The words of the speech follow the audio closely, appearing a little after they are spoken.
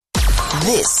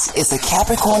This is the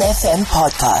Capricorn FM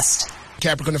podcast.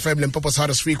 Capricorn FM, Limpopo's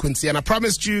hottest frequency, and I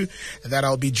promised you that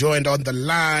I'll be joined on the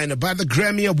line by the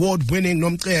Grammy award-winning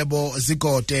Nomcebo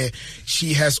Zikode.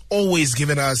 She has always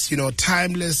given us,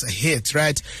 timeless hits,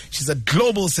 right? She's a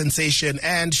global sensation,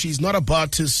 and she's not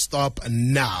about to stop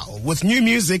now. With new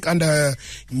music under her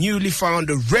newly found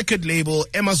record label,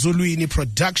 Emazulwini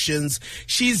Productions,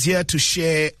 she's here to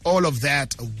share all of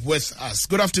that with us.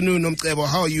 Good afternoon, Nomcebo.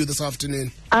 How are you this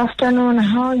afternoon? Afternoon.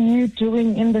 How are you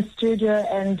doing in the studio?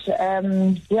 And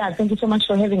thank you so much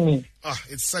for having me. Oh,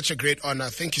 it's such a great honor.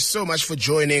 Thank you so much for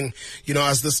joining,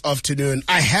 us this afternoon.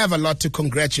 I have a lot to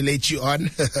congratulate you on.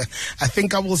 I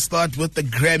think I will start with the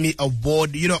Grammy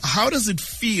Award. How does it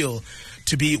feel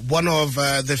to be one of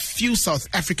the few South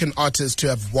African artists to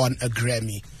have won a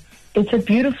Grammy? It's a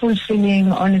beautiful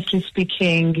feeling, honestly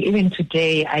speaking. Even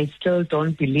today, I still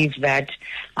don't believe that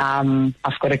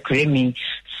I've got a Grammy.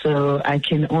 So I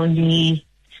can only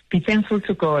be thankful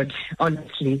to God,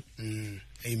 honestly.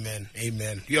 Amen.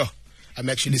 Yo, I'm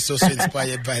actually so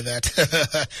inspired by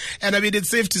that. And it's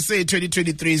safe to say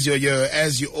 2023 is your year,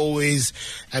 as you always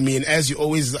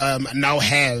now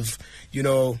have,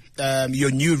 your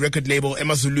new record label,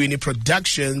 Emazulwini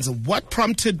Productions. What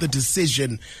prompted the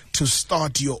decision to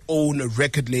start your own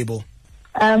record label?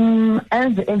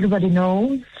 As everybody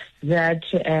knows, that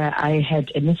I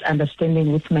had a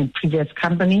misunderstanding with my previous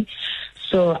company.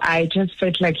 So I just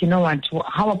felt like,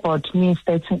 how about me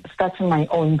starting my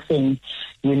own thing,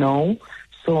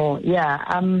 So,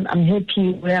 I'm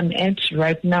happy where I'm at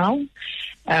right now.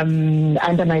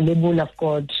 Under my label, I've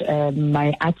got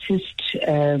my artist.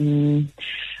 His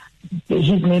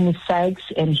name is Sykes,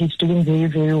 and he's doing very,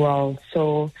 very well.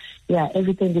 So,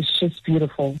 everything is just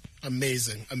beautiful.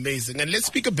 Amazing. And let's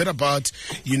speak a bit about,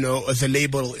 the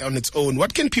label on its own.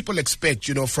 What can people expect,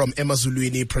 from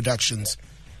Emazulwini Productions?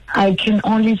 I can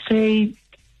only say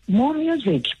more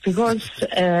music, because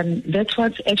that's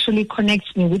what actually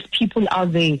connects me with people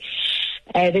out there.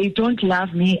 They don't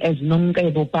love me as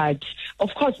Nomcebo, but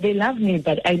of course they love me,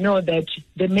 but I know that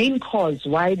the main cause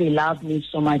why they love me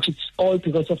so much, it's all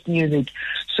because of music.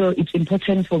 So it's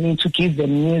important for me to give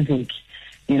them music,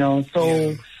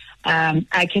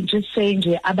 I can just say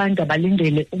nje abantu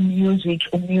abalindele music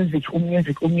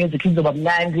izoba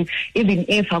mnandi, even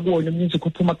if akuwona music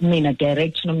uphuma kumina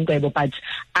direct Nomcebo, but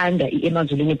under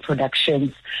Emazulwini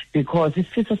Productions, because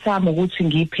isifiso sami ukuthi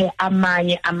ngiphe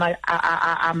amanye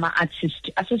ama-artist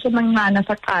asesemancane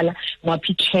asaqala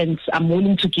ngaphi chance. I'm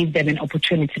willing to give them an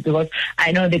opportunity, because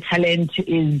I know the talent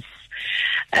is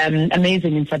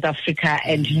amazing in South Africa,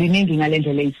 and amazing.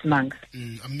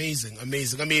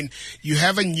 You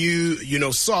have a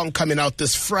new, song coming out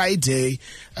this Friday.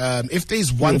 If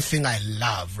there's one thing I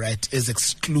love, right, is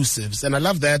exclusives. And I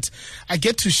love that I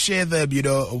get to share them,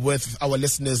 with our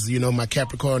listeners, my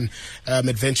Capricorn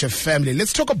Adventure family.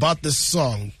 Let's talk about this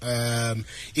song,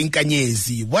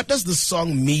 Inkanyezi. What does the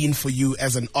song mean for you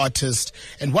as an artist,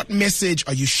 and what message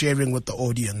are you sharing with the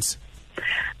audience?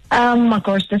 My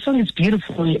gosh, the song is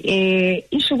beautiful. It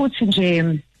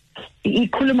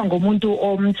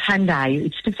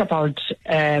speaks about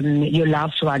your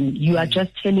loved one. You are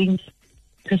just telling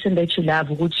the person that you love,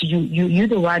 which you're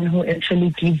the one who actually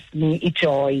gives me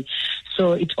joy.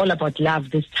 So it's all about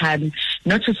love this time.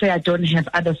 Not to say I don't have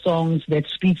other songs that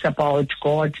speaks about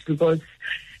God, because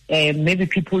maybe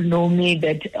people know me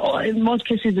that in most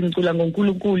cases with Jerusalem and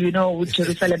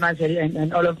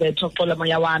all of that. So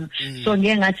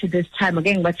this time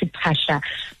again, pasha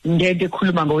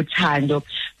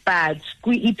but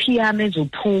EP yami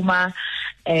ezophuma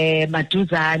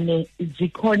maduzane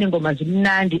zikhona ingoma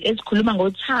zimnandi ezikhuluma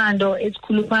ngothando,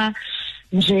 ezikhuluma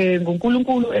nje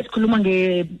ngoNkulunkulu, esikhuluma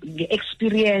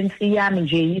nge-experience yami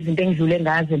nje, izinto engidlule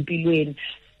ngazo empilweni.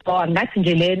 So ngathi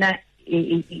nje lena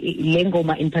le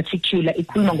ngoma in particular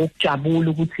ikhuluma ngokujabula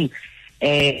ukuthi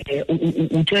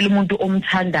utshela umuntu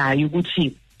omthandayo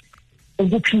ukuthi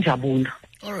ukuphi injabulo.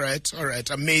 All right,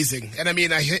 amazing. And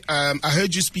I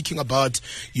heard you speaking about,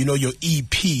 your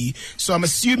EP. So I'm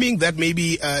assuming that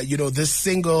maybe, this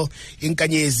single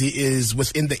Inkanyezi is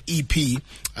within the EP.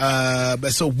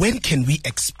 So when can we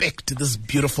expect this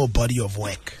beautiful body of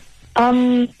work?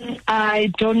 I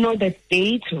don't know the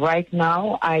date right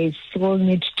now. I still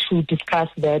need to discuss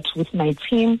that with my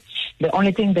team. The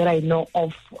only thing that I know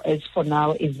of as for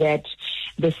now is that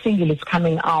the single is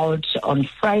coming out on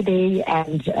Friday,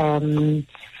 and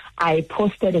I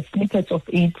posted a snippet of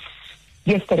it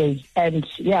yesterday. And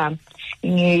the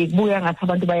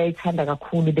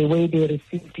way they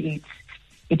received it,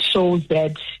 it shows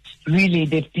that really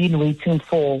they've been waiting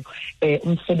for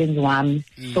umsebenzi wami.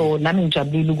 So nami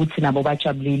ngijabulile ukuthi nabo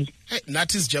bajabulile.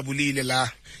 Nathi sijabulile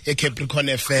la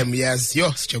eCapricorn FM. Yes,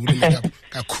 yo sijabulile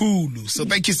kakhulu. So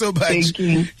thank you so much,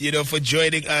 for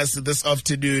joining us this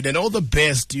afternoon, and all the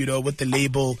best, with the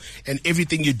label and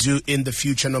everything you do in the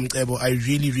future, Nomcebo. I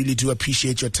really, really do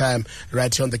appreciate your time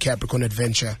right here on the Capricorn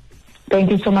Adventure.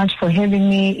 Thank you so much for having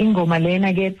me. Ingoma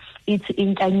lena ke ithi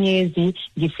Inkanyezi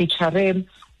ngifeature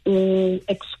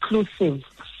exclusive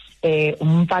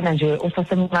umfana nje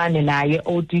osasemncane naye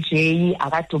o-DJ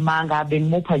akadumanga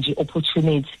bengimupha nje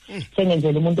opportunity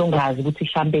sengenzele umuntu ongazi ukuthi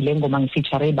mhlambe le ngoma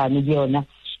ngifeature bani kuyona.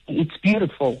 It's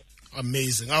beautiful.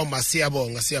 Amazing.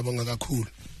 Siyabonga kakhulu.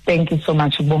 Thank you so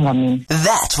much, ubonga mina.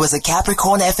 That was a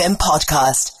Capricorn FM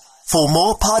podcast. For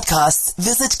more podcasts,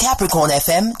 visit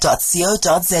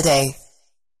capricornfm.co.za.